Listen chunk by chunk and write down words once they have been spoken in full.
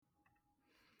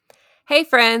Hey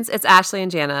friends, it's Ashley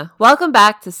and Jana. Welcome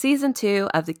back to season 2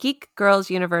 of the Geek Girls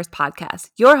Universe podcast,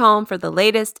 your home for the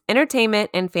latest entertainment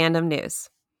and fandom news.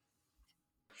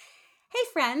 Hey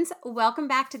friends, welcome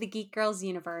back to the Geek Girls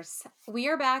Universe. We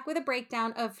are back with a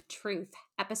breakdown of Truth,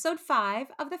 episode 5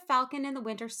 of The Falcon and the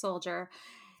Winter Soldier.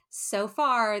 So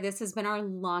far, this has been our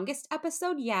longest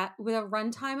episode yet with a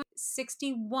runtime of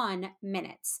 61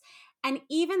 minutes. And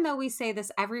even though we say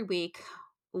this every week,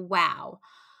 wow.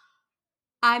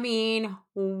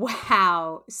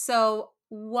 Wow. So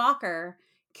Walker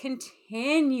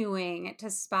continuing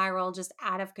to spiral just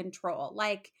out of control.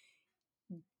 Like,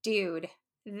 dude,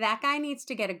 that guy needs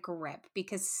to get a grip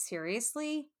because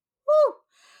seriously, whoo,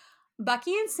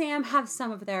 Bucky and Sam have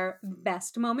some of their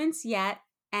best moments yet.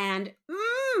 And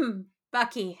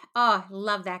Bucky, oh,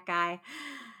 love that guy.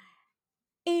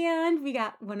 And we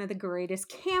got one of the greatest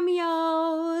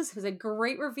cameos. It was a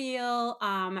great reveal.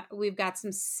 We've got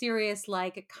some serious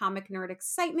like comic nerd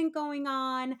excitement going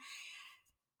on.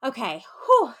 Okay,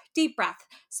 whew, deep breath.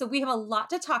 So we have a lot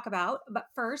to talk about, but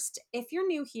first, if you're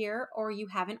new here or you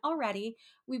haven't already,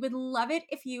 we would love it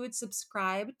if you would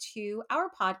subscribe to our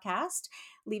podcast,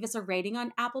 leave us a rating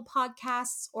on Apple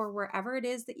Podcasts or wherever it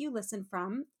is that you listen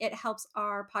from. It helps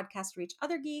our podcast reach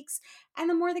other geeks, and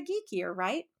the more the geekier,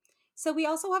 right? So we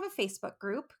also have a Facebook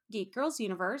group, Geek Girls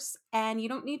Universe, and you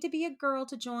don't need to be a girl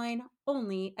to join,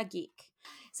 only a geek.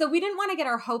 So we didn't want to get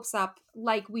our hopes up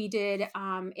like we did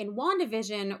in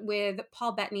WandaVision with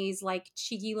Paul Bettany's like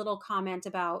cheeky little comment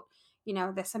about,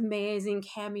 this amazing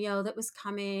cameo that was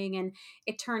coming. And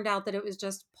it turned out that it was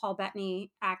just Paul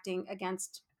Bettany acting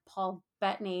against Paul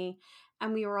Bettany.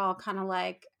 And we were all kind of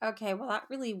like, okay, well, that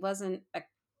really wasn't a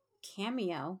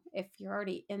cameo if you're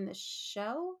already in the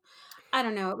show. I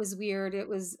don't know. It was weird. It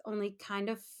was only kind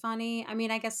of funny. I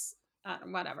mean, I guess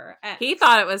whatever. He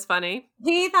thought it was funny.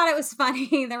 He thought it was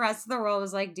funny. The rest of the world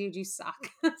was like, dude, you suck.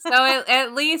 So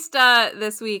at least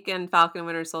this week in Falcon and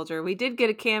Winter Soldier, we did get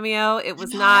a cameo. It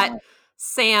was not No.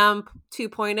 Sam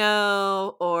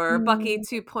 2.0 or Bucky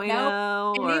Mm, nope.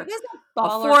 2.0 And it or was a a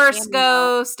baller Force cameo.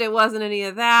 Ghost. It wasn't any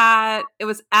of that. It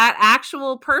was an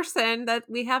actual person that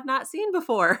we have not seen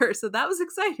before. So that was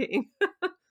exciting.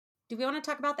 Do we want to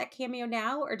talk about that cameo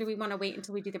now, or do we want to wait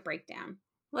until we do the breakdown?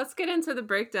 Let's get into the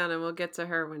breakdown and we'll get to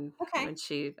her Okay. when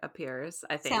she appears,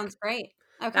 I think. Sounds great.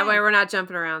 That way Okay. we're not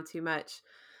jumping around too much.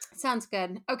 Sounds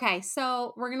good. Okay.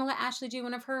 So we're going to let Ashley do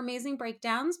one of her amazing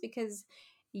breakdowns because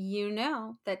you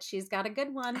know that she's got a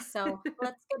good one. So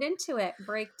let's get into it.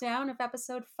 Breakdown of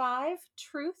episode 5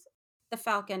 Truth, the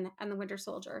Falcon, and the Winter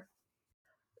Soldier.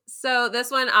 So this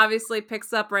one obviously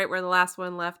picks up right where the last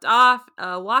one left off.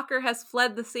 Walker has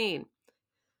fled the scene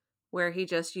where he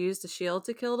just used a shield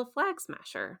to kill the Flag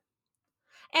Smasher.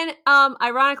 And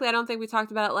ironically, I don't think we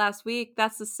talked about it last week.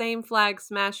 That's the same Flag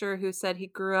Smasher who said he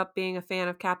grew up being a fan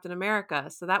of Captain America.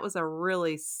 So that was a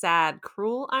really sad,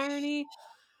 cruel irony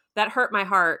that hurt my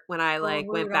heart when I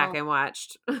went back Brutal. and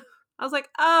watched. I was like,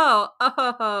 oh,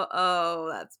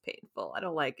 that's painful. I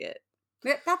don't like it.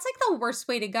 That's like the worst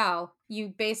way to go. You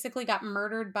basically got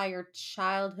murdered by your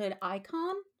childhood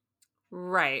icon.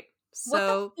 Right. What the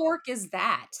So fork is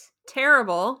that?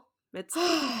 terrible. It's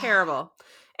terrible.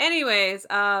 Anyways,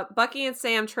 Bucky and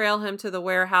Sam trail him to the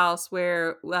warehouse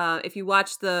where, if you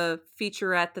watch the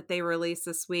featurette that they released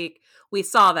this week, we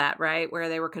saw that, right? Where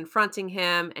they were confronting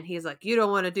him and he's like, you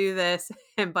don't want to do this.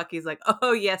 And Bucky's like,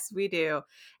 oh, yes, we do.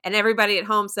 And everybody at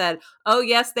home said, oh,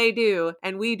 yes, they do.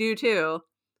 And we do too.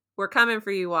 We're coming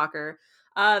for you, Walker.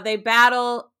 They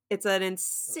battle. It's an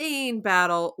insane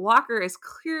battle. Walker is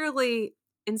clearly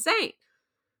insane.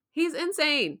 He's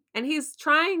insane. And he's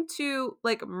trying to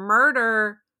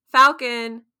murder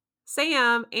Falcon,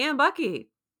 Sam, and Bucky.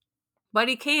 But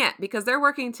he can't because they're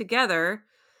working together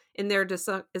in their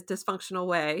dysfunctional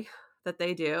way that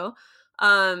they do.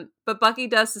 But Bucky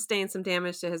does sustain some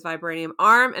damage to his vibranium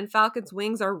arm, and Falcon's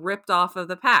wings are ripped off of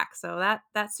the pack. So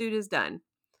that suit is done.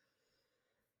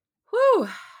 Whew.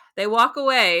 They walk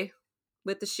away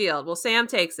with the shield. Well, Sam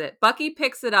takes it. Bucky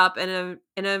picks it up in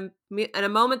a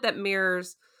moment that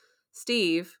mirrors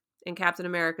Steve in Captain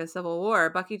America Civil War.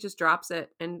 Bucky just drops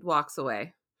it and walks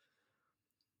away.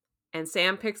 And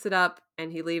Sam picks it up and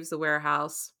he leaves the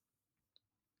warehouse.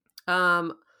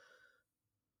 The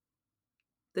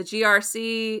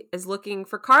GRC is looking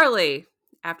for Carly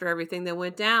after everything that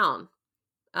went down.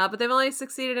 But they've only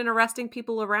succeeded in arresting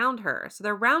people around her. So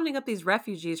they're rounding up these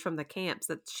refugees from the camps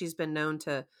that she's been known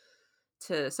to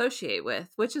associate with,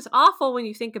 which is awful when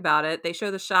you think about it. They show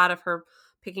the shot of her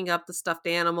picking up the stuffed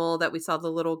animal that we saw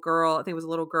the little girl, I think it was a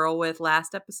little girl with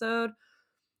last episode.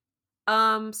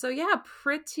 So yeah,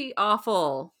 pretty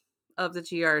awful of the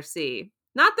GRC.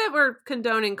 Not that we're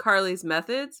condoning Carly's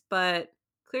methods, but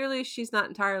clearly she's not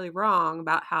entirely wrong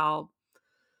about how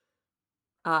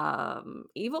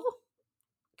evil.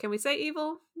 Can we say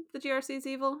evil? The GRC's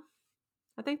evil?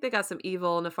 I think they got some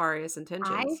evil, nefarious I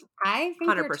intentions. I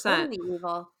think they're 100%. totally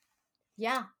evil.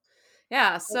 Yeah.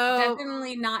 Yeah, It's so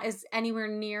definitely not as anywhere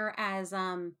near as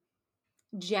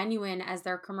genuine as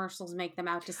their commercials make them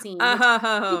out to seem, which they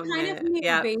oh kind of no, knew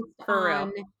yeah, based for on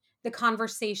real. the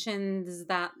conversations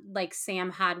that like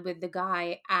Sam had with the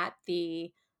guy at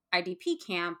the IDP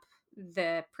camp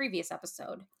the previous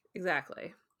episode.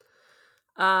 Exactly.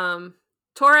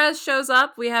 Torres shows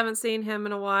up. We haven't seen him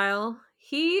in a while.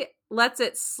 He lets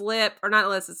it slip, or not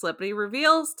lets it slip, but he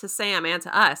reveals to Sam and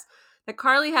to us that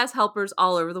Carly has helpers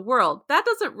all over the world. That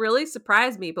doesn't really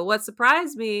surprise me, but what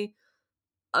surprised me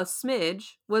a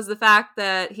smidge was the fact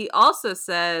that he also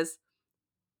says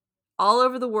all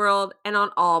over the world and on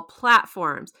all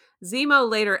platforms. Zemo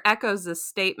later echoes this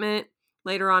statement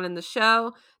later on in the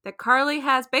show that Carly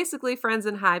has basically friends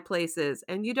in high places,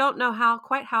 and you don't know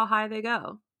quite how high they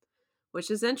go,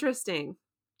 which is interesting.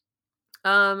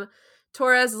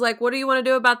 Torres is like, what do you want to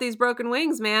do about these broken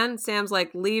wings, man? Sam's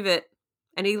like, leave it.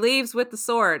 And he leaves with the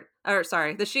sword. Or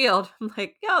sorry, the shield. I'm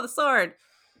like, yo, the sword.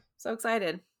 So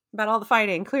excited about all the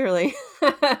fighting, clearly.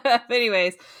 But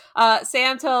anyways,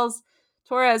 Sam tells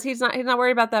Torres he's not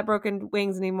worried about that broken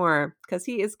wings anymore because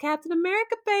he is Captain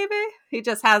America, baby. He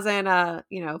just hasn't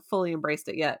fully embraced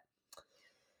it yet.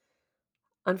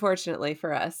 Unfortunately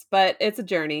for us. But it's a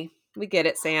journey. We get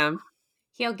it, Sam.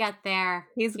 He'll get there.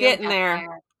 He's He'll getting get there.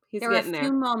 there. He's There were a getting few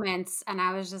there. moments and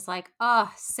I was just like, oh,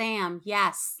 Sam,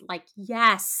 yes. Like,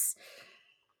 yes.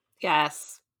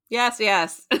 Yes.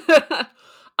 Yes.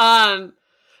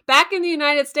 Back in the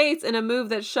United States, in a move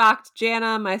that shocked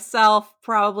Jana, myself,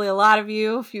 probably a lot of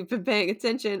you, if you've been paying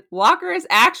attention, Walker is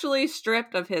actually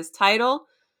stripped of his title,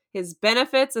 his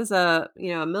benefits as a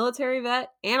military vet,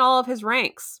 and all of his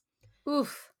ranks.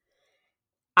 Oof.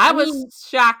 I I was mean,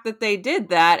 shocked that they did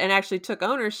that and actually took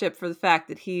ownership for the fact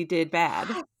that he did bad.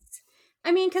 yes.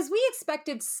 I mean, because we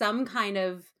expected some kind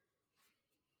of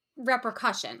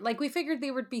repercussion. Like, we figured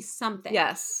there would be something.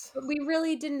 Yes. But we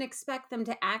really didn't expect them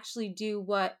to actually do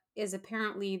what is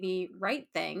apparently the right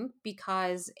thing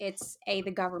because it's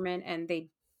the government and the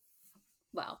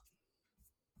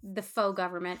faux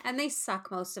government, and they suck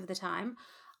most of the time.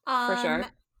 For sure.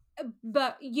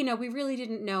 But we really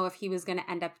didn't know if he was going to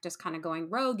end up just kind of going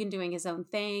rogue and doing his own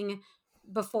thing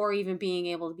before even being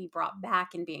able to be brought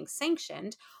back and being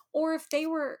sanctioned, or if they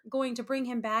were going to bring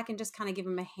him back and just kind of give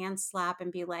him a hand slap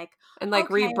and be like, And like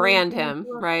okay, rebrand him,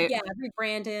 right? yeah,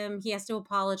 rebrand him. He has to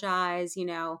apologize,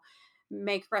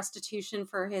 make restitution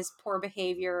for his poor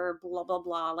behavior, blah, blah,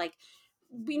 blah. Like,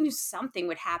 we knew something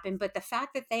would happen, but the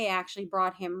fact that they actually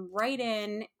brought him right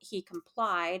in, he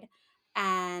complied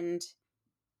and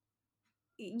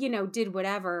did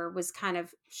whatever was kind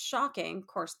of shocking. Of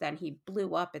course, then he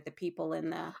blew up at the people in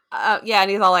the Yeah,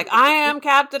 and he's all like, I am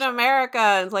Captain America.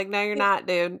 And it's like, no, you're not,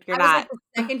 dude. You're I was like, not.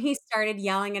 the second he started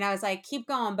yelling, and I was like, keep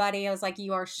going, buddy. I was like,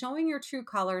 you are showing your true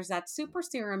colors. That super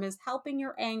serum is helping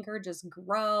your anger just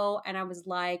grow. And I was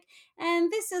like,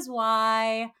 and this is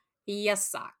why you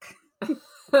suck.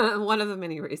 One of the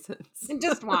many reasons.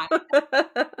 Just one.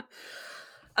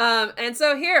 And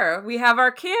so here we have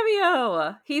our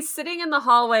cameo. He's sitting in the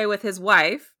hallway with his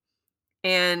wife,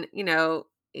 and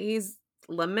he's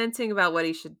lamenting about what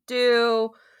he should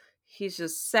do. He's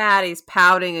just sad. He's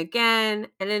pouting again,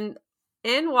 and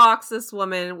in walks this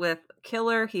woman with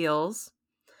killer heels,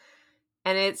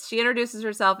 and she introduces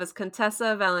herself as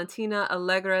Contessa Valentina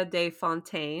Allegra de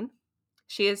Fontaine.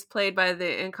 She is played by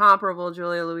the incomparable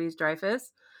Julia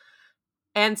Louis-Dreyfus.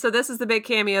 And so this is the big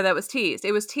cameo that was teased.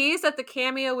 It was teased that the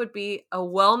cameo would be a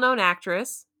well-known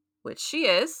actress, which she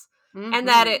is, and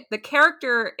that the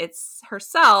character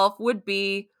herself would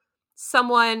be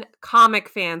someone comic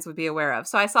fans would be aware of.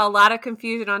 So I saw a lot of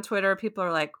confusion on Twitter. People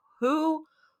are like, who?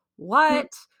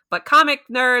 What? But comic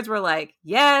nerds were like,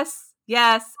 yes,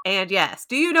 and yes.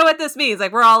 Do you know what this means?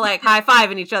 Like, we're all like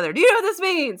high-fiving each other. Do you know what this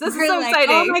means? This is so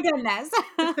exciting. Oh my goodness.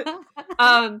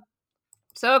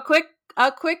 So a quick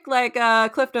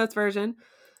Cliff Notes version.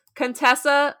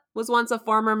 Contessa was once a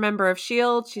former member of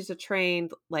S.H.I.E.L.D. She's a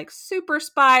trained super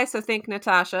spy, so think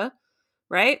Natasha,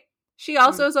 right? She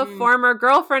also is a former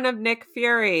girlfriend of Nick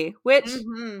Fury, which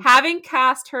having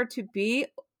cast her to be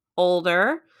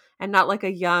older and not like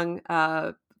a young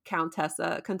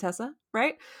Contessa,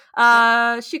 right?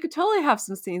 She could totally have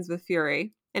some scenes with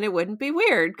Fury, and it wouldn't be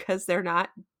weird because they're not,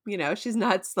 she's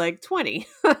not 20.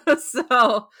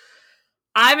 So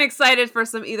I'm excited for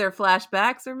some either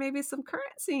flashbacks or maybe some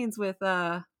current scenes with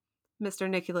Mr.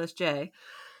 Nicholas J.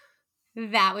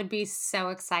 That would be so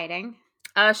exciting.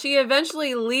 She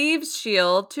eventually leaves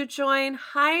S.H.I.E.L.D. to join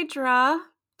Hydra,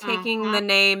 taking Uh-huh. the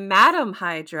name Madam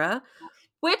Hydra,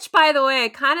 which, by the way,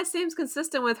 kind of seems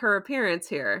consistent with her appearance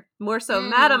here. More so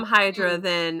Madam Hydra Mm.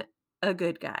 than a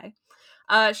good guy.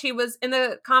 She was in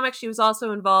the comics. She was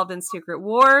also involved in Secret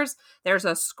Wars. There's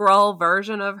a Skrull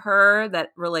version of her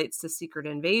that relates to Secret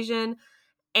Invasion.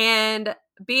 And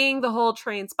being the whole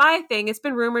trained spy thing, it's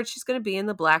been rumored she's going to be in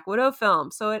the Black Widow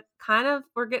film. So it kind of,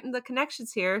 we're getting the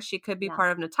connections here. She could be Yeah.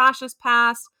 part of Natasha's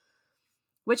past,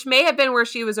 which may have been where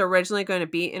she was originally going to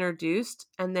be introduced.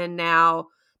 And then now,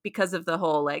 because of the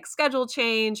whole like schedule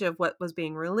change of what was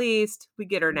being released, we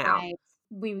get her now. Right.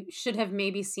 We should have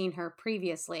maybe seen her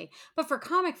previously. But for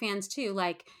comic fans too,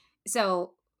 like,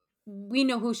 so we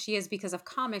know who she is because of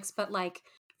comics, but like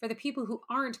for the people who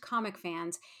aren't comic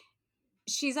fans,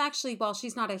 she's actually, while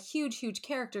she's not a huge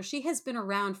character, she has been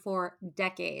around for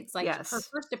decades. Like her Yes.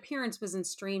 first appearance was in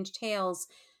Strange Tales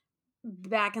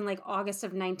back in like August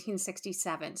of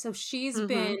 1967. So Mm-hmm.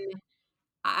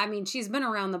 she's been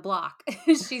around the block.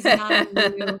 She's not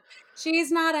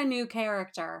a new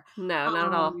character. No, not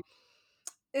at all. Um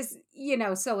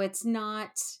so it's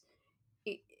not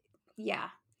it, yeah.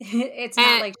 It's not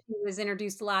And like she was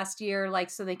introduced last year like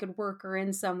so they could work her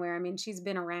in somewhere. I mean, she's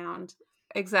been around.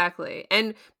 exactly.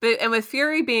 And with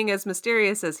Fury being as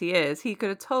mysterious as he is, he could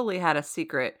have totally had a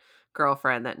secret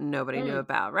girlfriend that nobody knew Mm,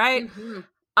 about, right? mhm.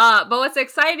 But what's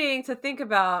exciting to think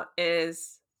about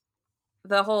is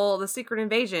the Secret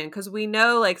Invasion, because we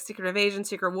know like Secret Invasion,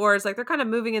 Secret Wars, like they're kind of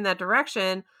moving in that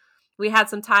direction. We had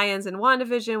some tie-ins in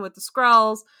WandaVision with the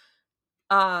Skrulls,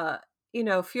 uh,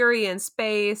 Fury in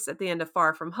space at the end of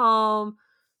Far From Home.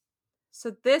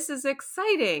 So this is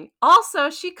exciting. Also,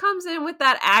 she comes in with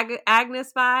that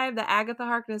Agnes vibe, the Agatha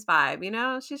Harkness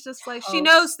vibe. She's just like she Totes.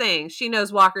 knows things. She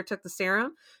knows Walker took the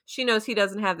serum. She knows he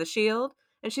doesn't have the shield,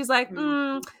 and she's like,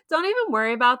 Mhm. "Don't even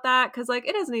worry about that because like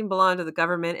it doesn't even belong to the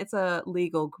government. It's a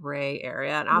legal gray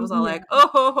area." And I was all Yeah. like, "Oh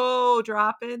ho ho,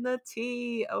 drop in the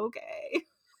tea, okay."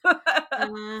 She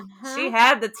Uh-huh.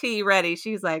 had the tea ready.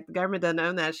 She's like, "The government doesn't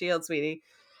own that shield, sweetie."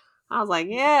 I was like,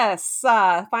 "Yes,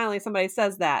 finally somebody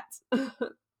says that."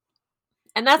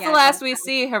 And that's the Yeah, that last we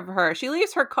see of her. She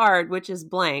leaves her card, which is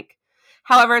blank.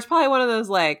 However, it's probably one of those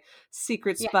like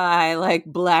secret yeah. spy, like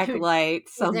black Dude, light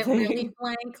is it really something.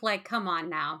 blank? Like, come on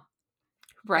now.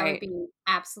 That would Right. be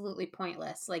absolutely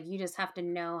pointless. Like, you just have to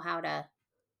know how to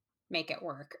make it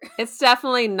work. It's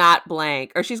definitely not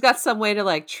blank. Or she's got some way to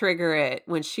like trigger it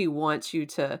when she wants you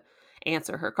to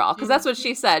answer her call. Because that's what Mhm.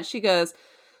 she said. She goes,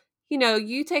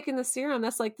 you taking the serum,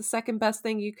 that's like the second best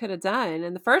thing you could have done.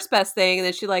 And the first best thing, and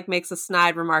then she like makes a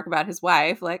snide remark about his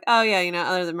wife, like, oh yeah,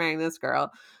 other than marrying this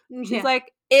girl. She's Yeah.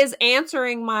 like, is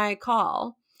answering my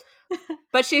call.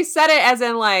 But she said it as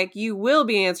in like, you will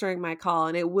be answering my call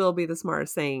and it will be the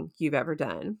smartest thing you've ever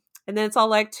done. And then it's all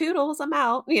like, toodles, I'm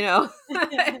out.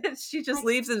 She just Like,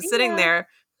 leaves him see sitting ya. there.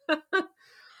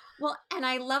 Well, and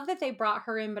I love that they brought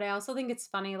her in, but I also think it's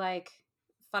funny, like,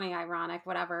 funny, ironic,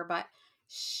 whatever. But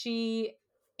she,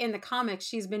 in the comics,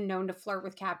 she's been known to flirt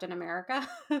with Captain America.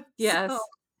 So Yes.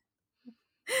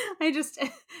 I just,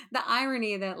 the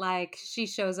irony that, like, she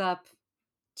shows up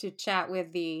to chat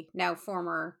with the now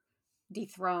former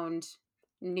dethroned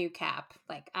new Cap.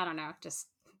 Like, I don't know, just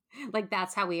like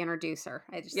that's how we introduce her.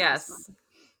 I just think it's fun. Yes.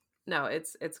 No,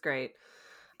 it's great.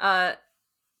 Uh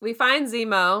we find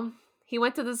Zemo. He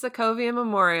went to the Sokovia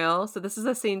Memorial. So this is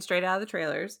a scene straight out of the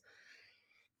trailers,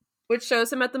 which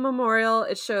shows him at the memorial.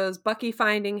 It shows Bucky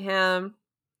finding him.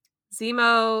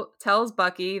 Zemo tells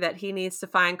Bucky that he needs to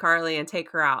find Carly and take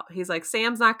her out. He's like,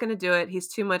 Sam's not going to do it. He's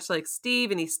too much like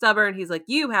Steve and he's stubborn. He's like,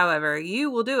 you, however,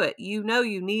 you will do it. You know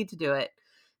you need to do it,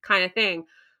 kind of thing.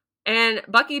 And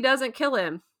Bucky doesn't kill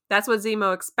him. That's what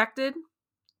Zemo expected.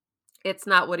 It's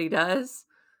not what he does.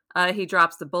 He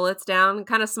drops the bullets down and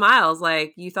kind of smiles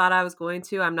like, you thought I was going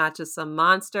to. I'm not just some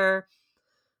monster.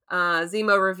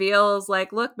 Zemo reveals,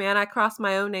 like, look, man, I crossed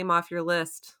my own name off your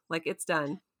list. Like, it's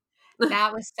done.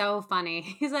 That was so funny.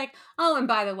 He's like, oh, and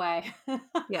by the way,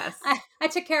 Yes. I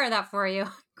took care of that for you.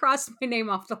 Crossed my name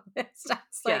off the list. I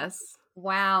was like, Yes.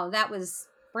 wow, that was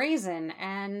brazen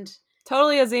and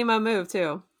Totally a Zemo move,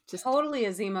 too. Just totally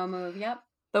a Zemo move. Yep.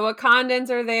 the Wakandans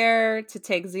are there to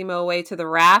take Zemo away to the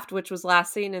raft, which was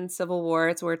last seen in Civil War.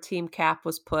 It's where Team Cap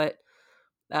was put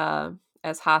uh,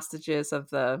 as hostages of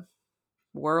the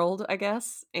world, I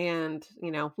guess. And,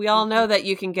 we all Mhm. know that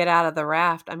you can get out of the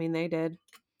raft. I mean, they did.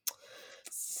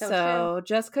 So true. So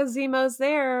just because Zemo's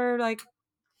there, like,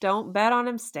 don't bet on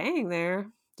him staying there.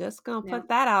 Just gonna Yeah. put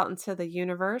that out into the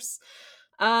universe.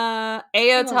 He Ao won't be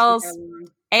there tells long.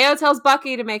 Ao tells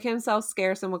Bucky to make himself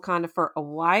scarce in Wakanda for a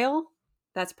while.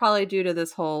 That's probably due to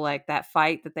this whole like that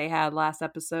fight that they had last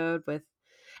episode with,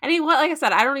 and like I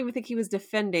said, I don't even think he was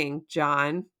defending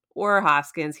John or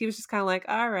Hoskins. He was just kind of like,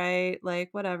 all right, like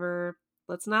whatever,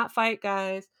 let's not fight,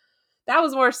 guys. That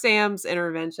was more Sam's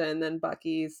intervention than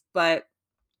Bucky's, but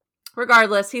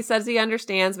regardless, he says he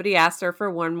understands, but he asks her for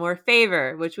one more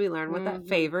favor, which we learn what that Mm-hmm.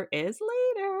 favor is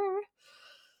later.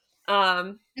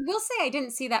 I will say I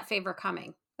didn't see that favor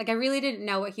coming. Like, I really didn't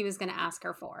know what he was going to ask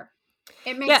her for.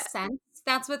 It Yeah, makes sense.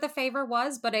 That's what the favor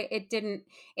was, but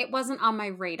it wasn't on my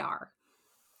radar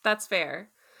that's fair.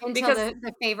 until Because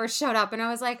the favor showed up. And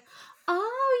I was like,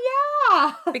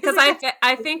 oh, yeah. because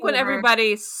I think when Favor.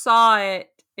 everybody saw it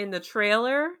in the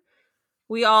trailer,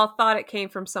 we all thought it came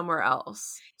from somewhere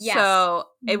else. Yes, So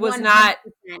it was not,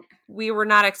 100%. we were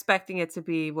not expecting it to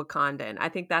be Wakandan. I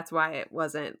think that's why it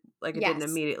wasn't like it didn't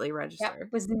Yes. immediately That register.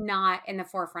 was not in the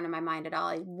forefront of my mind at all.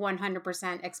 I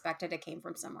 100% expected it came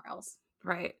from somewhere else.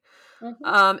 Right.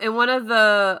 Mm-hmm. And one of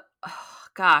the, oh,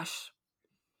 gosh,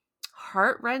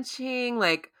 heart-wrenching,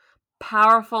 like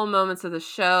powerful moments of the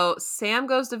show, Sam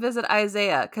goes to visit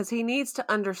Isaiah because he needs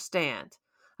to understand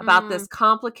about this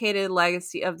complicated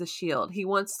legacy of the Shield. He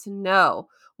wants to know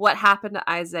what happened to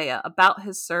Isaiah, about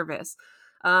his service.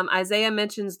 Isaiah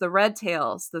mentions the Red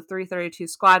Tails, the 332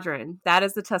 Squadron. That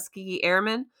is the Tuskegee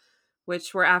Airmen,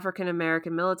 which were African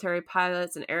American military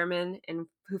pilots and airmen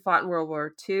who fought in World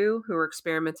War II, who were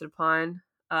experimented upon,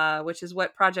 which is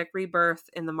what Project Rebirth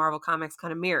in the Marvel Comics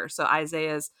kind of mirrors. So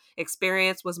Isaiah's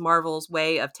experience was Marvel's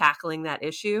way of tackling that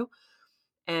issue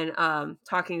and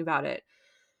talking about it.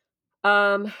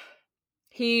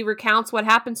 He recounts what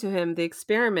happened to him, the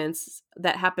experiments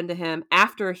that happened to him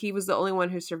after he was the only one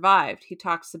who survived. He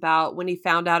talks about when he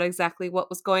found out exactly what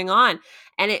was going on.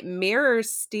 And it mirrors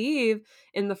Steve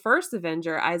in the first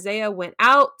Avenger. Isaiah went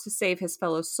out to save his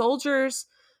fellow soldiers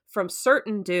from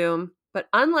certain doom. But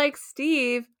unlike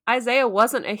Steve, Isaiah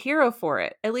wasn't a hero for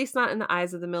it, at least not in the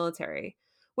eyes of the military,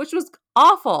 which was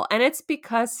awful. And it's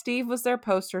because Steve was their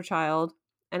poster child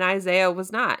and Isaiah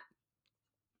was not.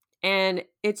 And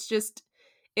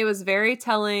it was very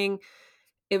telling.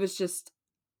 It was just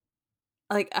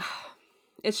like,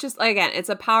 it's just, again, it's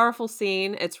a powerful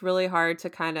scene. It's really hard to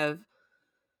kind of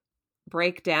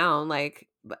break down, like,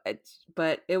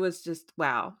 but it was just,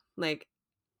 wow. Like,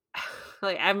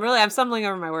 like I'm stumbling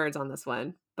over my words on this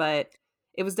one, but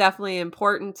it was definitely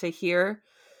important to hear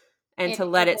and to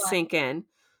let It it was. sink in.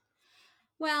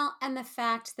 Well, and the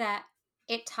fact that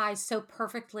it ties so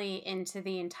perfectly into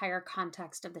the entire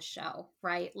context of the show,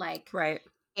 right? Like, Right.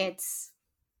 it's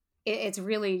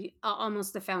really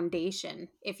almost the foundation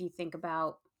if you think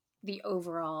about the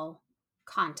overall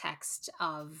context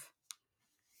of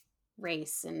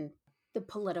race and the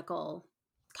political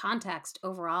context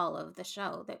overall of the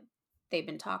show that they've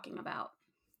been talking about.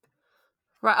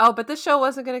 Right. Oh, but this show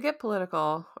wasn't going to get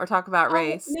political or talk about Oh,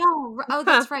 race. no. Oh,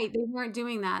 that's right. They weren't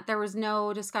doing that. There was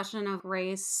no discussion of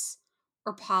race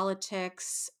or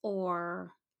politics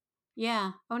or,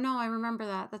 yeah. Oh, no, I remember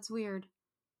that. That's weird.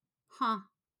 Huh.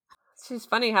 It's just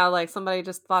funny how like somebody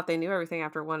just thought they knew everything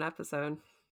after one episode.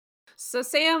 So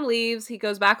Sam leaves. He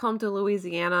goes back home to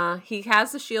Louisiana. He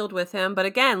has the shield with him, but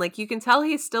again, like you can tell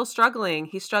he's still struggling.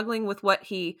 He's struggling with what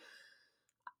he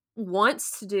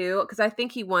wants to do because I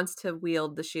think he wants to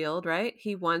wield the shield, right?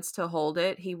 He wants to hold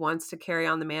it. He wants to carry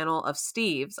on the mantle of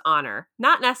Steve's honor,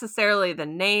 not necessarily the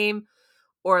name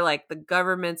or like the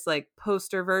government's like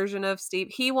poster version of Steve.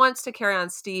 He wants to carry on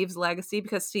Steve's legacy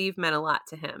because Steve meant a lot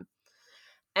to him.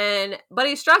 But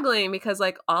he's struggling because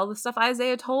like all the stuff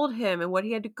Isaiah told him and what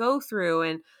he had to go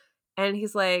through and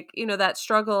he's like, that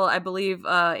struggle, I believe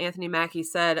Anthony Mackie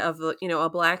said of a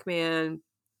black man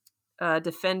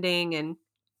defending and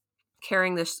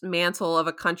carrying this mantle of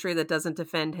a country that doesn't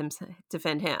defend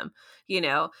him.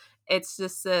 It's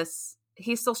just this,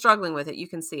 he's still struggling with it. You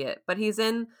can see it, but he's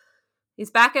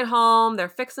back at home. They're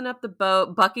fixing up the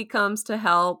boat. Bucky comes to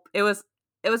help. It was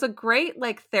a great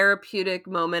like therapeutic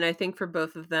moment, I think, for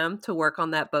both of them to work on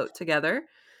that boat together.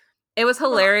 It was Well,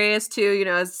 hilarious too,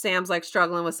 as Sam's like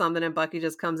struggling with something and Bucky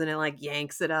just comes in and like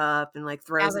yanks it up and like that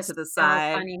throws it was to the so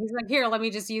side. funny. He's like, here, let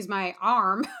me just use my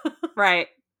arm. Right.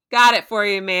 Got it for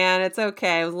you, man. It's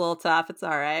okay. It was a little tough. It's all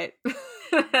right.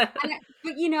 But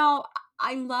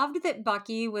I loved that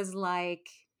Bucky was like,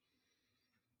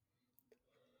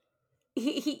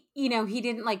 he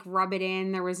didn't like rub it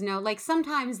in. There was no, like,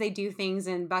 sometimes they do things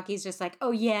and Bucky's just like,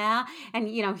 oh yeah. And,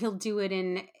 he'll do it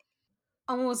in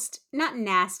almost not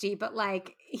nasty, but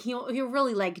like he'll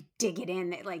really like dig it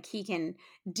in that like he can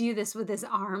do this with his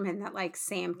arm and that like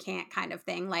Sam can't kind of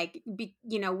thing, like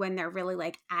when they're really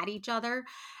like at each other.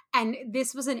 And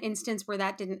this was an instance where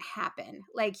that didn't happen.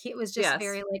 Like it was just Yes.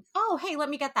 very like, oh hey, let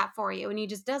me get that for you, and he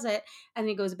just does it, and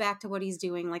he goes back to what he's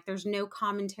doing. Like there's no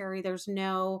commentary, there's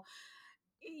no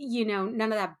none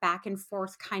of that back and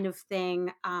forth kind of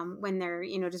thing, when they're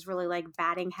just really like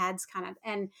batting heads kind of.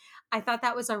 And I thought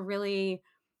that was a really,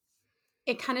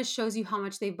 it kind of shows you how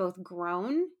much they've both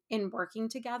grown in working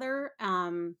together,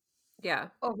 Yeah.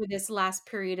 over this last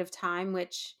period of time,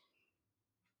 which,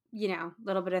 a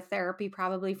little bit of therapy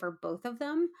probably for both of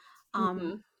them. Um,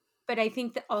 Hmm. but I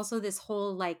think that also this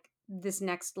whole like this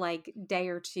next like day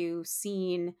or two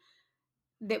scene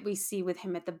that we see with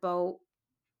him at the boat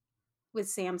with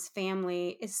Sam's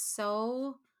family is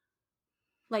so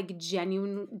like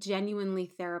genuinely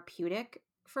therapeutic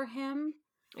for him.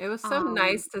 It was so Um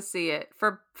nice to see it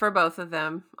for both of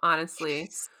them, honestly.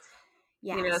 yes.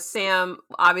 Yes. Sam,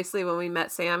 obviously when we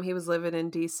met Sam, he was living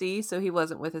in DC, so he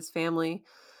wasn't with his family.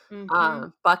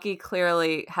 Mhm. Bucky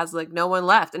clearly has like no one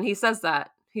left, and he says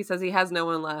that. He says he has no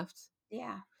one left.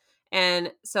 Yeah.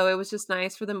 And so it was just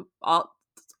nice for them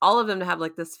all of them to have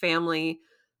like this family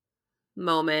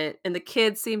moment, and the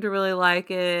kids seemed to really like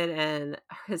it, and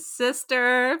his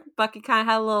sister, Bucky kind of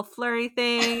had a little flirty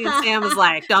thing, and Sam was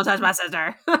like, "Don't touch my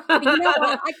sister." You know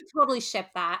what? I could totally ship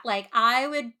that. Like, I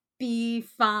would be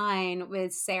fine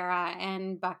with Sarah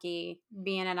and Bucky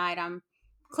being an item.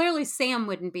 Clearly, Sam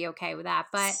wouldn't be okay with that,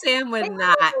 but Sam they would have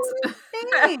not. a little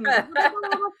thing. They have a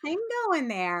little thing going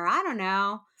there. I don't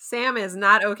know. Sam is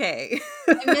not okay.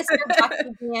 And Mr. Bucky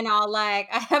being all like,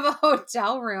 I have a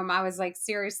hotel room. I was like,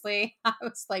 seriously? I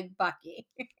was like, Bucky.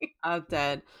 I'm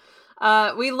dead.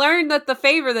 We learned that the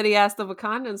favor that he asked the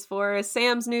Wakandans for is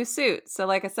Sam's new suit. So,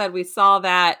 like I said, we saw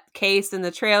that case in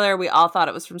the trailer. We all thought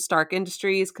it was from Stark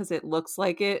Industries because it looks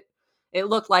like it. It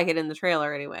looked like it in the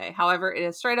trailer anyway. However, it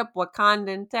is straight up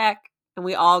Wakandan tech, and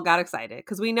we all got excited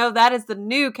because we know that is the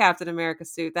new Captain America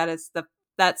suit.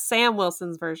 That's Sam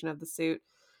Wilson's version of the suit,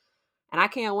 and I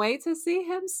can't wait to see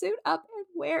him suit up and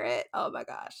wear it. Oh my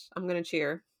gosh, I'm gonna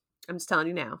cheer. I'm just telling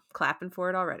you now, clapping for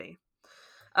it already.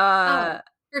 Oh, Uh,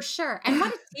 for sure. And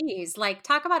what a tease. Like,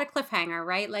 talk about a cliffhanger,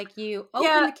 right? Like, you open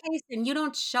yeah, the case and you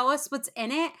don't show us what's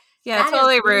in it. yeah, That is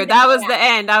totally rude rude. That was AF. the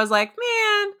end. I was like,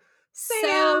 man, Sam,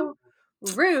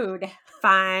 So rude.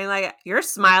 fine. Like, you're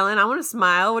smiling. I want to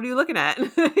smile. What are you looking at?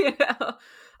 you know.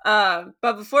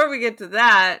 But before we get to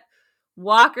that,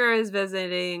 Walker is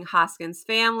visiting Hoskins'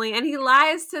 family, and he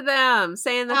lies to them,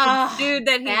 saying that the Ah, dude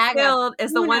that he bag of killed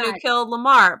is the one who tuna. killed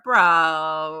Lamar.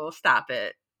 Bro, stop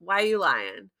it. Why are you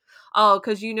lying? Oh,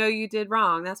 because you know you did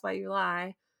wrong. That's why you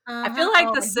lie. I feel Uh-huh. like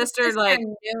Oh, the his sister, sister like,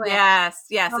 knew it. yes,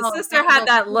 yes, the Oh, sister that had look.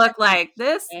 that She had look some like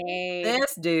shade.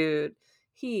 this dude,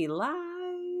 he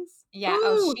lies. Yeah.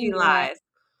 Oh, Ooh, she he knew it. lies.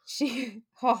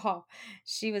 Oh,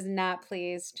 she was not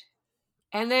pleased.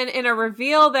 And then in a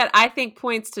reveal that I think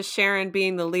points to Sharon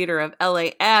being the leader of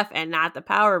LAF and not the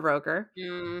power broker,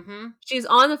 Mm-hmm. she's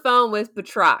on the phone with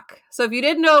Batroc. So if you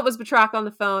didn't know it was Batroc on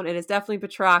the phone, it is definitely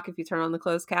Batroc. If you turn on the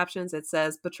closed captions, it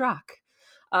says Batroc.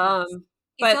 Yes.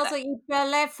 He's But also, il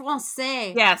parlait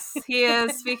français. yes, he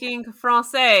is speaking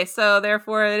Francais, so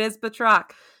therefore it is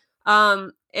Batroc.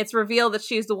 It's revealed that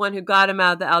she's the one who got him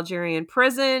out of the Algerian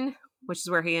prison, which is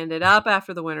where he ended up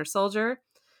after the Winter Soldier.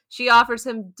 She offers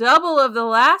him double of the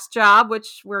last job,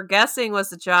 which we're guessing was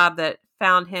the job that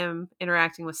found him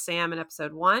interacting with Sam in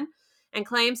episode 1, and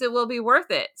claims it will be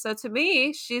worth it. So to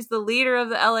me, she's the leader of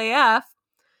the LAF,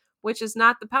 which is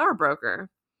not the power broker.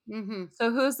 Mm-hmm.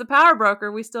 So who's the power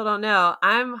broker? We still don't know.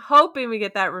 I'm hoping we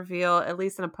get that reveal at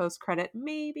least in a post credit,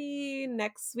 maybe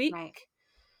next week. Right.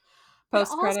 But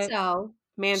Post credit, also,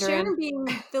 Mandarin. Sharon being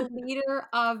the leader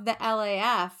of the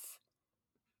LAF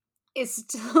is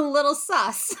still a little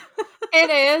sus. It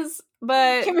is,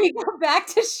 but Can we go back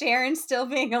to Sharon still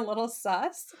being a little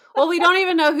sus? well, we don't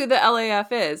even know who the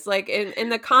LAF is. Like in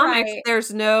the comics, Right.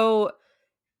 there's no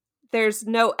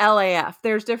LAF.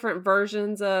 There's different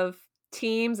versions of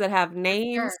teams that have For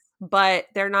names, sure. but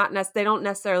they don't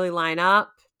necessarily line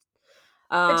up.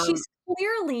 But Um, she's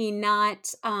clearly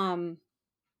not,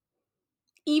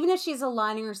 even if she's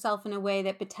aligning herself in a way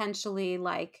that potentially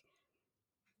like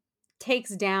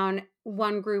takes down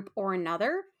one group or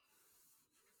another,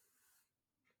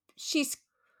 she's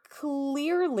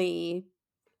clearly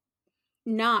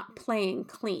not playing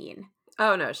clean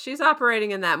oh no, she's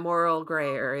operating in that moral gray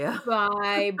area.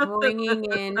 by bringing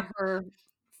in her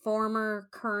former,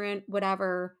 current,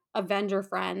 whatever Avenger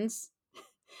friends.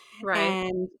 Right.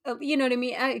 And you know what I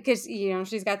mean? Because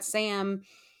she's got Sam.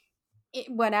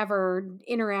 whatever,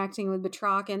 interacting with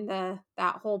Batroc in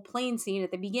that whole plane scene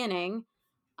at the beginning.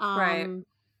 Right. Um,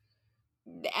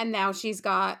 and now she's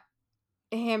got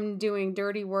him doing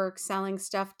dirty work, selling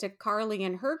stuff to Carly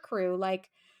and her crew. Like,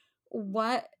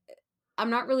 what? I'm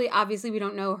not really, obviously, we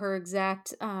don't know her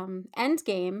exact end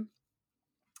game,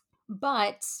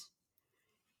 but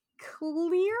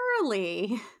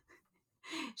clearly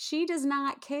she does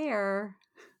not care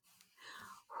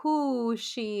who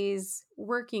she's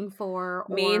working for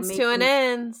or Means to an making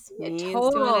end. a Means to an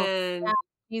total.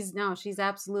 Yeah, end. she's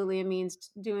absolutely a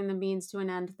doing the means to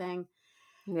an end thing.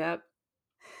 Yep.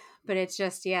 But it's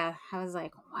just, yeah, I was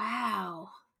like, wow.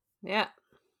 Yeah.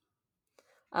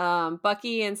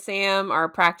 Bucky and Sam are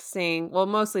practicing, well,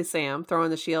 mostly Sam throwing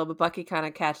the shield, but Bucky kind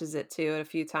of catches it too a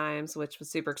few times, which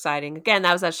was super exciting. Again,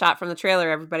 that was that shot from the trailer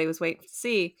everybody was waiting to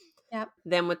see. Yep.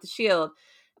 Them with the shield.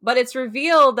 But it's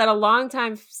revealed that a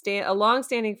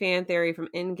long-standing fan theory from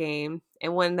Endgame,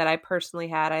 and one that I personally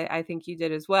had, I think you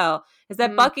did as well, is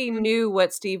that Bucky knew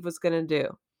what Steve was going to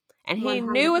do. And he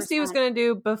knew what Steve was 100%. going to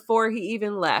do before he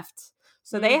even left.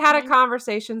 So they had a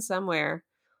conversation somewhere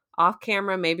off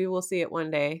camera, maybe we'll see it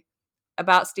one day,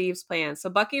 about Steve's plan. So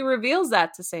Bucky reveals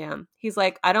that to Sam. He's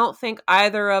like, I don't think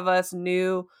either of us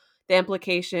knew the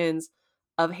implications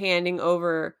of handing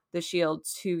over the shield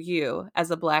to you as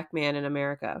a black man in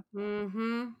America.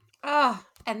 Oh,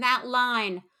 and that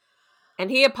line.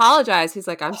 And he apologized. He's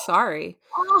like, I'm sorry.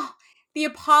 Oh, the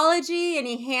apology, and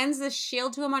he hands the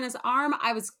shield to him on his arm.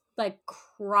 I was like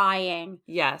crying.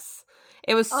 Yes.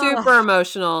 It was super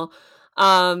emotional.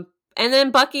 And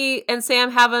then Bucky and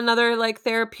Sam have another like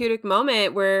therapeutic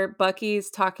moment where Bucky's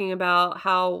talking about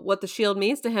what the shield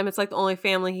means to him. It's like the only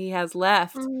family he has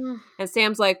left. And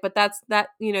Sam's like, but that,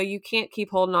 you can't keep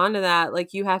holding on to that.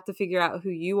 Like, you have to figure out who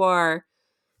you are,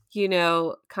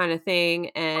 kind of thing.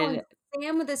 And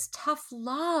Sam with his tough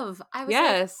love. I was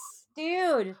yes. like,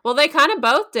 dude. Well, they kind of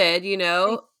both did,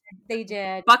 They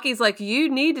did. Bucky's like, you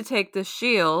need to take the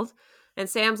shield. And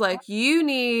Sam's like, you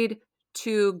need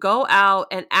to go out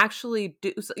and actually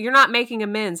do. You're not making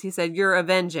amends. He said, you're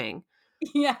avenging.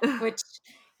 Yeah, which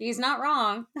he's not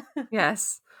wrong.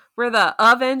 Yes. We're the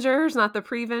Avengers, not the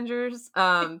Prevengers.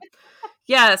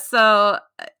 Yeah, so,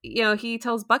 he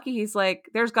tells Bucky, he's like,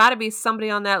 there's got to be somebody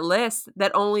on that list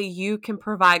that only you can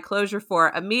provide closure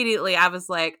for. Immediately, I was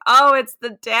like, oh, it's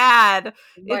the dad.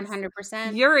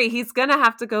 100%. Yuri. He's going to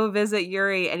have to go visit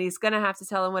Yuri, and he's going to have to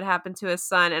tell him what happened to his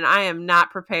son. And I am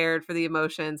not prepared for the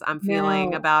emotions I'm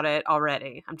feeling about it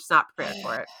already. I'm just not prepared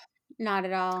for it. Not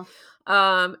at all.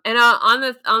 And on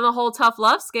the whole tough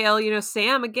love scale,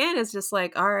 Sam again is just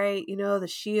like, all right, the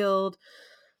shield.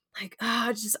 Like,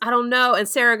 I don't know. And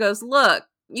Sarah goes, look,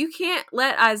 you can't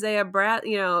let Isaiah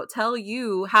tell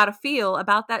you how to feel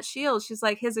about that shield. She's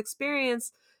like, his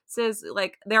experience says,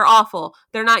 like, they're awful.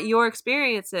 They're not your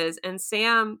experiences. And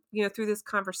Sam, through this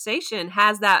conversation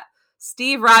has that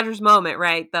Steve Rogers moment,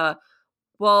 right? I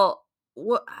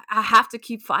have to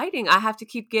keep fighting. I have to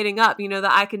keep getting up,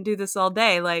 that I can do this all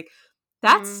day. Like,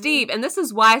 that's Steve. And this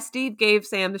is why Steve gave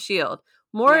Sam the shield.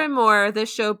 More and more, this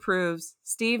show proves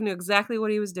Steve knew exactly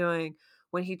what he was doing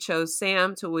when he chose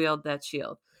Sam to wield that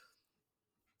shield.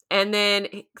 And then,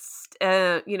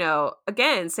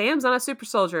 again, Sam's not a super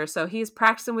soldier, so he's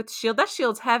practicing with the shield. That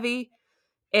shield's heavy.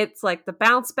 It's like the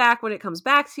bounce back when it comes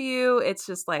back to you. It's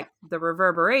just like the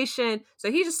reverberation. So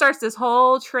he just starts this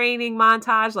whole training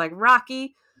montage like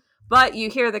Rocky. But you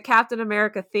hear the Captain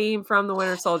America theme from the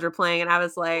Winter Soldier playing, and I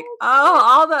was like, oh,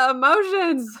 all the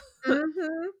emotions.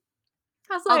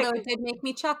 Although it did make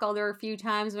me chuckle. There were a few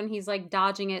times when he's like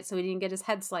dodging it so he didn't get his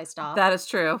head sliced off. That is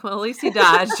true. Well, at least he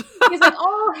dodged. He's like,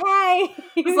 oh, hey.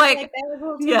 He's like, that was a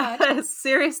little too much.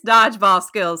 Serious dodgeball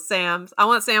skills, Sam. I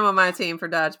want Sam on my team for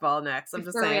dodgeball next. I'm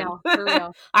just saying. For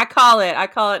real. I call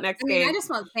it next game. I just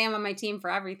want Sam on my team for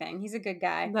everything. He's a good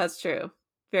guy. That's true.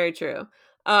 Very true.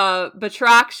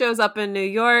 Batroc shows up in New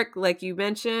York, like you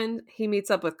mentioned. He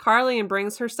meets up with Carly and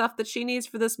brings her stuff that she needs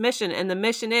for this mission. And the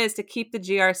mission is to keep the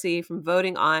GRC from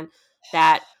voting on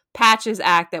that Patches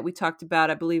Act that we talked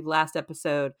about, I believe, last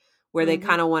episode, where they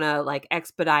kind of want to like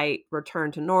expedite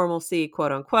return to normalcy,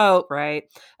 quote unquote, right?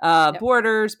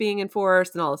 Borders being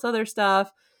enforced and all this other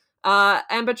stuff.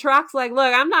 And Batroc's like,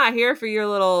 look, I'm not here for your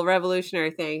little revolutionary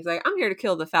thing. He's like, I'm here to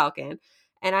kill the Falcon.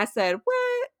 And I said,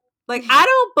 what? Like, I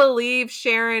don't believe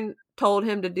Sharon told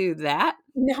him to do that.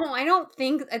 No, I don't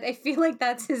think. I feel like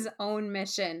that's his own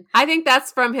mission. I think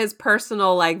that's from his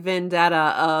personal, like,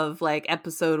 vendetta of, like,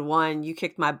 episode 1, you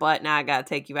kicked my butt, now I gotta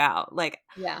take you out. Like,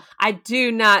 yeah. I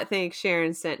do not think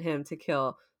Sharon sent him to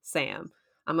kill Sam.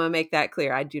 I'm gonna make that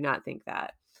clear. I do not think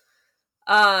that.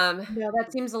 No,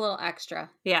 that seems a little extra.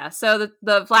 Yeah, so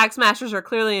the Flag Smashers are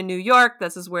clearly in New York.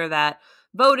 This is where that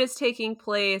vote is taking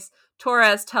place.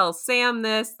 Torres tells Sam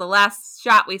this. The last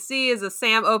shot we see is of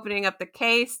Sam opening up the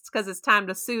case because it's time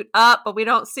to suit up, but we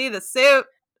don't see the suit.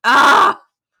 Ah,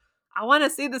 I want to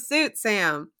see the suit,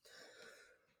 Sam.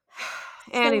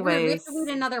 So we have Anyways, to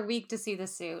wait another week to see the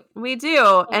suit. we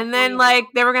do. And then, Hopefully. like,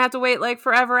 they were going to have to wait, like,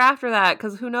 forever after that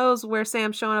because who knows where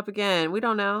Sam's showing up again. We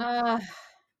don't know.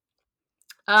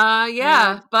 Uh, Yeah,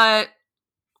 yeah. but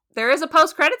there is a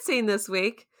post-credit scene this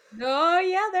week. Oh,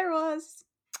 yeah, there was.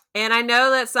 And I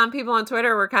know that some people on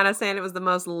Twitter were kind of saying it was the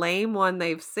most lame one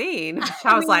they've seen. Which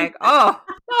I was mean- like, oh,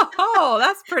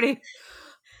 that's pretty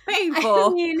painful. I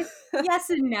mean, yes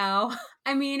and no.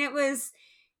 I mean, it was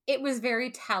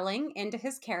very telling into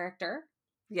his character.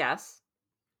 Yes.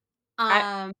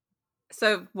 Um,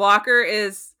 So Walker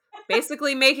is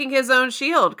basically making his own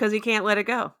shield because he can't let it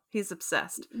go. He's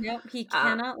obsessed. nope, he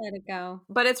cannot let it go.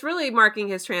 But it's really marking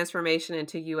his transformation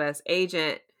into U.S.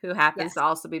 agent, who happens Yes. to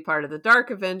also be part of the Dark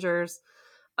Avengers,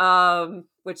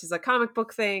 which is a comic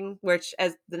book thing, which,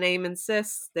 as the name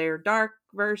insists, they're dark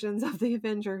versions of the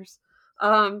Avengers.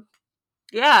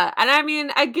 Yeah, and I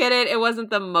mean, I get it. It wasn't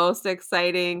the most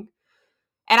exciting.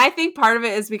 And I think part of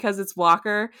it is because it's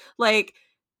Walker. Like,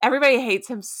 everybody hates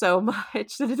him so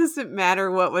much that it doesn't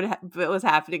matter what was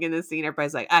happening in the scene.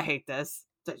 Everybody's like, I hate this.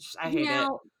 I hate it.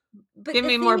 But Give the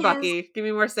me more thing Bucky. Give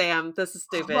me more Sam. This is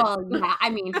stupid. Well, yeah, I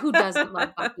mean, who doesn't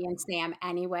love Bucky and Sam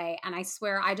anyway? And I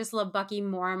swear, I just love Bucky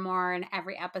more and more in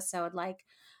every episode. Like,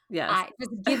 Yes.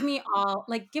 just give me all,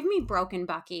 like, give me broken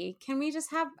Bucky. Can we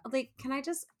just have, like, I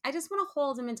just want to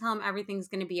hold him and tell him everything's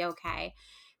going to be okay.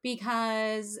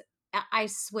 Because I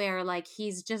swear, like,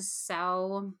 he's just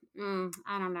so,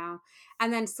 I don't know.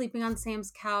 And then sleeping on Sam's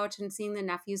couch and seeing the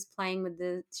nephews playing with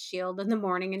the shield in the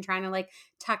morning and trying to, like,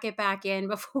 tuck it back in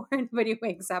before anybody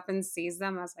wakes up and sees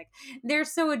them. I was like, they're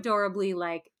so adorably,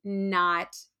 like,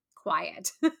 not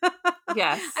quiet.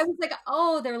 Yes. I was like,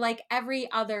 oh, they're like every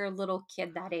other little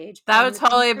kid that age. That would playing the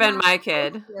totally things have they're been not my supposed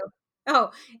kid. to.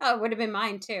 Oh, it would have been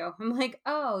mine too. I'm like,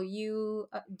 oh, you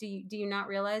do you not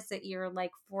realize that you're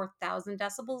like 4,000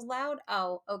 decibels loud?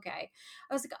 Oh, okay.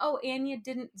 I was like, oh, and you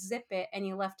didn't zip it and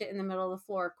you left it in the middle of the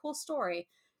floor. Cool story.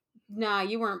 Nah,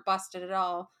 you weren't busted at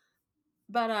all.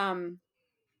 But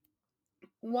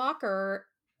Walker,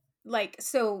 like,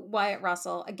 so Wyatt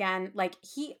Russell again, like,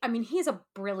 he's a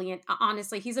brilliant,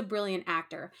 honestly, he's a brilliant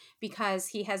actor because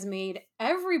he has made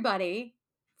everybody,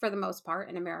 for the most part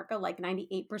in America, like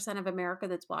 98% of America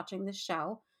that's watching this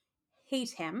show,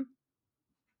 hate him.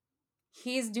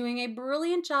 He's doing a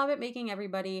brilliant job at making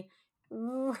everybody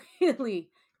really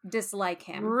dislike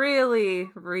him. Really.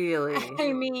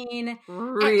 I mean, and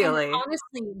Really.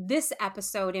 honestly, this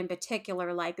episode in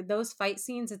particular, like those fight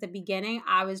scenes at the beginning,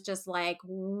 I was just like,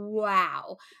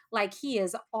 wow. Like, he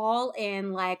is all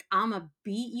in, like, I'm gonna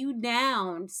beat you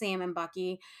down, Sam and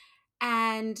Bucky.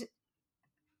 And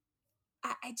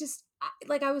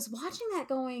I was watching that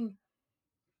going,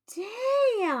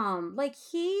 damn, like,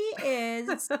 he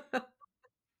is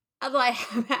like,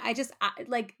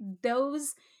 like,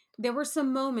 those, there were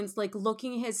some moments, like,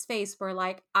 looking at his face where,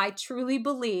 like, I truly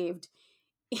believed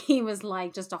he was,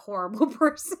 like, just a horrible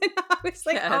person. I was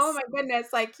like, "Oh Yes. my goodness,"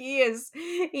 like, he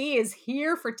is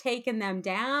here for taking them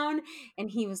down, and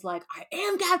he was like, "I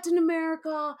am Captain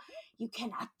America. You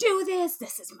cannot do this.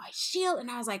 This is my shield."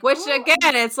 And I was like, Which, "Oh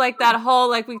again, it's like that whole,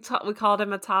 like, we called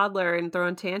him a toddler and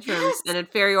throwing tantrums yes." and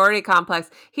inferiority complex.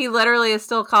 He literally is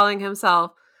still calling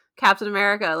himself Captain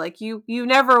America. Like, you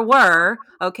never were,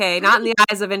 okay? Not in Right. the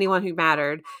eyes of anyone who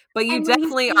mattered, but you And when he's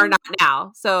definitely are being not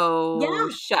now. So Yeah.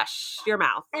 shush your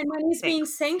mouth. And when he's being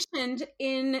Thanks. sanctioned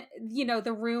in,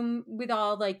 the room with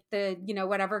all, like, the,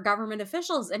 whatever government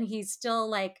officials, and he's still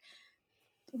like,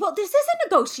 well, this is a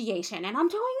negotiation and I'm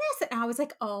doing this. And I was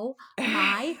like, oh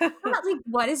my God, like,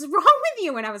 what is wrong with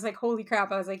you? And I was like, holy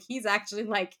crap. I was like, he's actually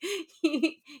like,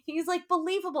 he's like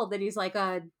believable that he's like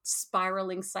a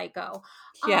spiraling psycho.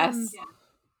 Yes.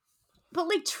 But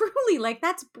like, truly, like,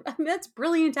 that's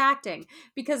brilliant acting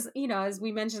because, as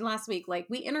we mentioned last week, like,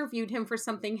 we interviewed him for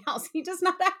something else. He does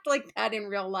not act like that in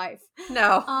real life.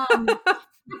 No.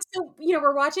 So,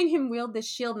 we're watching him wield this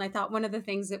shield. And I thought one of the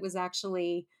things that was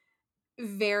actually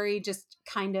very just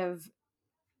kind of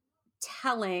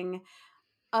telling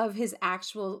of his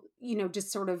actual,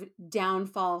 just sort of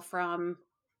downfall from,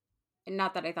 and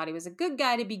not that I thought he was a good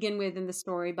guy to begin with in the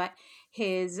story, but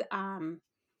his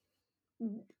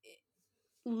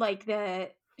like the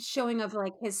showing of,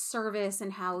 like, his service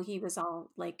and how he was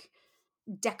all like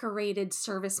decorated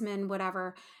serviceman,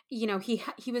 whatever.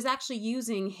 He was actually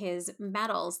using his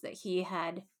medals that he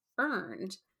had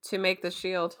earned to make the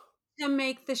shield. to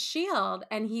make the shield.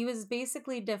 And he was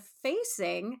basically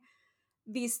defacing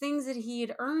these things that he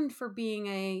had earned for being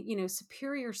a,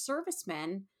 superior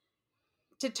serviceman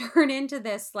to turn into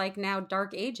this like now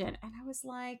dark agent. And I was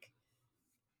like,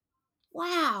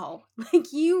 wow,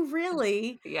 like you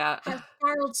really Yeah. have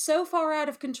spiraled so far out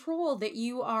of control that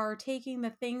you are taking the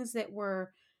things that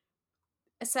were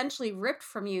essentially ripped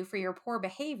from you for your poor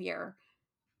behavior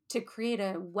to create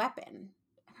a weapon.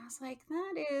 And I was like,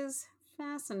 that is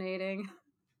fascinating.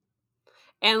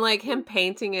 And like him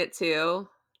painting it too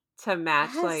to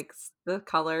match Yes. like the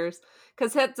colors,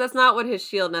 because that's not what his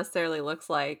shield necessarily looks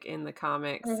like in the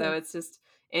comics. So Mhm. it's just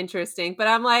interesting. But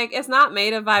I'm like, it's not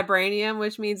made of vibranium,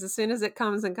 which means as soon as it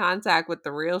comes in contact with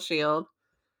the real shield,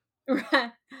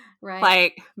 Right.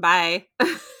 like bye,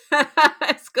 it's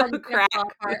It's gonna gonna crack.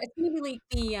 fall apart. It's gonna be like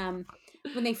the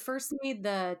when they first made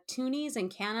the toonies in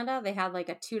Canada, they had like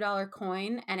a $2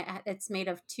 coin, and it's made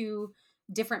of two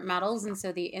different metals, and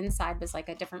so the inside was like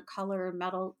a different color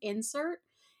metal insert.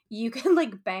 You can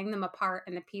like bang them apart,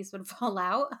 and the piece would fall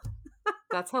out.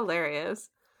 That's hilarious.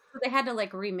 So they had to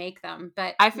like remake them,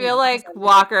 but I feel that was like a nice.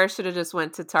 Walker should have just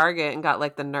went to Target and got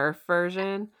like the Nerf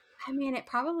version. I mean, it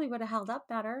probably would have held up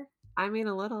better. I mean,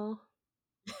 a little.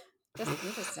 I'm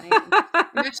just saying.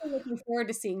 I'm actually looking forward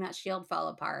to seeing that shield fall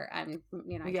apart. I can't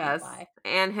Yes, lie.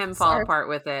 and him fall Sorry. apart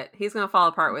with it. He's gonna fall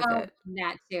apart with Well, it.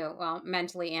 that too. Well,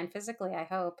 mentally and physically, I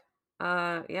hope.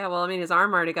 Yeah, well, I mean, his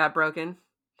arm already got broken,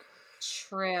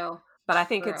 True. but I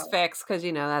think it's True. fixed because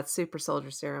that super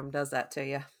soldier serum does that to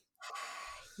you.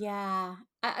 Yeah.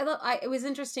 It was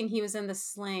interesting. He was in the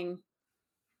sling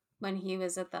when he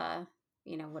was at the,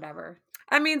 whatever.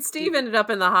 I mean, Steve ended up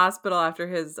in the hospital after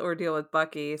his ordeal with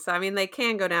Bucky, so I mean, they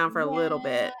can go down for a little Yeah,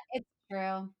 bit. it's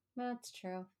true. That's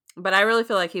true. But I really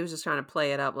feel like he was just trying to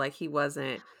play it up, like he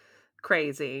wasn't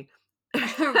crazy.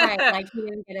 Right. Like he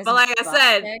didn't get his But like I butt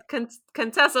said, kicked.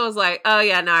 Contessa was like, "Oh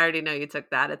yeah, no, I already know you took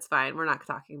that. It's fine. We're not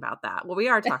talking about that. What we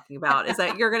are talking about is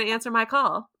that you're going to answer my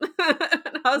call." And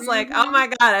I was like, "Oh Mhm. my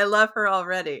god, I love her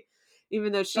already,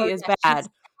 even though Oh she is yeah, she's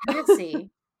bad.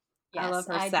 sassy. I love Yes,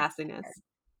 her I do. sassiness."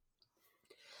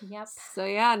 Yep. So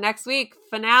yeah, next week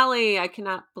finale. I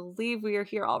cannot believe we are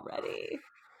here already,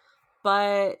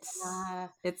 but Uh,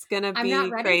 it's gonna I'm not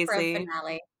be ready for a crazy.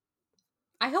 finale.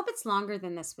 I hope it's longer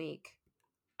than this week.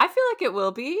 I feel like it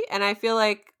will be, and I feel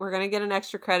like we're gonna get an Oh,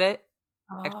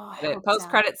 I hope post so.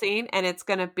 credit scene, and it's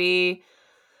gonna be.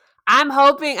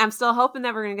 I'm still hoping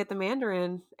that we're gonna get the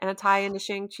Mandarin and a tie into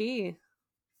Shang-Chi.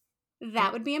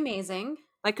 That would be amazing.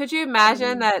 Like, could you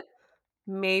imagine And that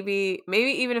maybe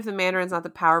even if the Mandarin's not the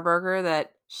power broker,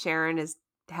 that Sharon is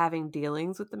having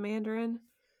dealings with the Mandarin?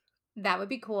 that would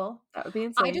be cool. That would be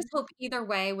I just insane. hope either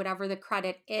way, whatever the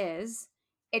credit is,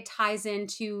 it ties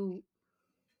into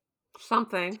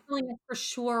Something. telling us for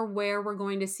sure where we're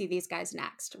going to see these guys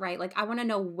next, right? Like, I want to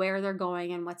know where they're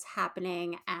going and what's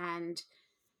happening. And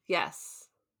Yes.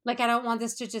 like, I don't want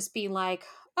this to just be like,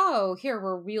 oh, here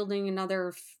we're wielding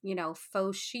another,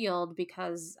 faux shield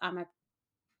because I'm a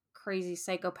crazy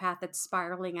psychopath that's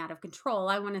spiraling out of control.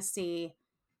 I want to see,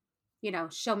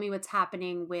 show me what's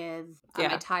happening with, am I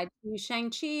Yeah. tied to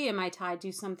Shang-Chi? Am I tied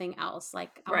to something else?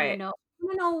 Like, I want to Right. know,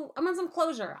 I want some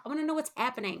closure. I want to know what's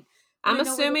happening. I I'm want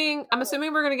to know where this assuming is I'm going.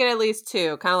 assuming we're gonna get at least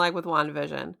two, kind of like with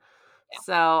WandaVision. Yeah.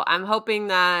 So I'm hoping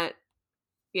that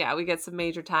we get some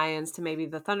major tie-ins to maybe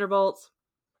the Thunderbolts,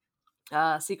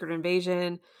 Secret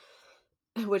Invasion,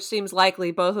 which seems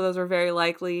likely. Both of those are very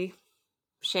likely.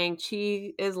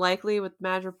 Shang-Chi is likely with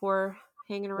Madripoor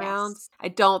hanging around. Yes. I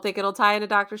don't think it'll tie into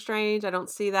Doctor Strange. I don't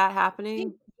see that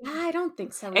happening. Yeah, I don't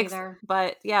think so either.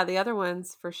 But yeah, the other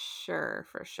ones for sure,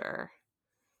 for sure.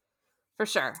 For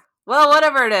sure. Well,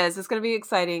 whatever it is, it's going to be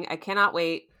exciting. I cannot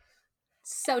wait.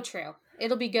 So true.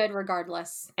 It'll be good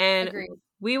regardless. And Agreed.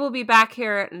 we will be back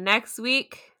here next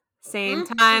week, same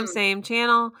time, Mhm. same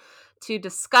channel, to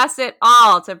discuss it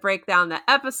all, to break down the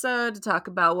episode, to talk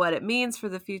about what it means for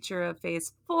the future of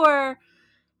Phase 4.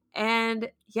 And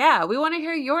yeah, we want to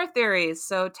hear your theories.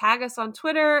 So tag us on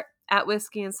Twitter at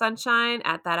Whiskey and Sunshine,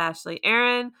 at that Ashley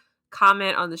Aaron.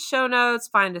 Comment on the show notes.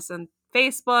 Find us on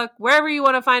Facebook. Wherever you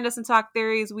want to find us and talk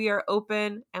theories, we are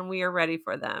open and we are ready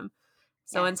for them.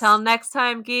 So until Yes. next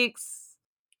time, geeks.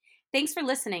 Thanks for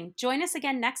listening. Join us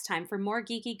again next time for more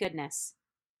geeky goodness.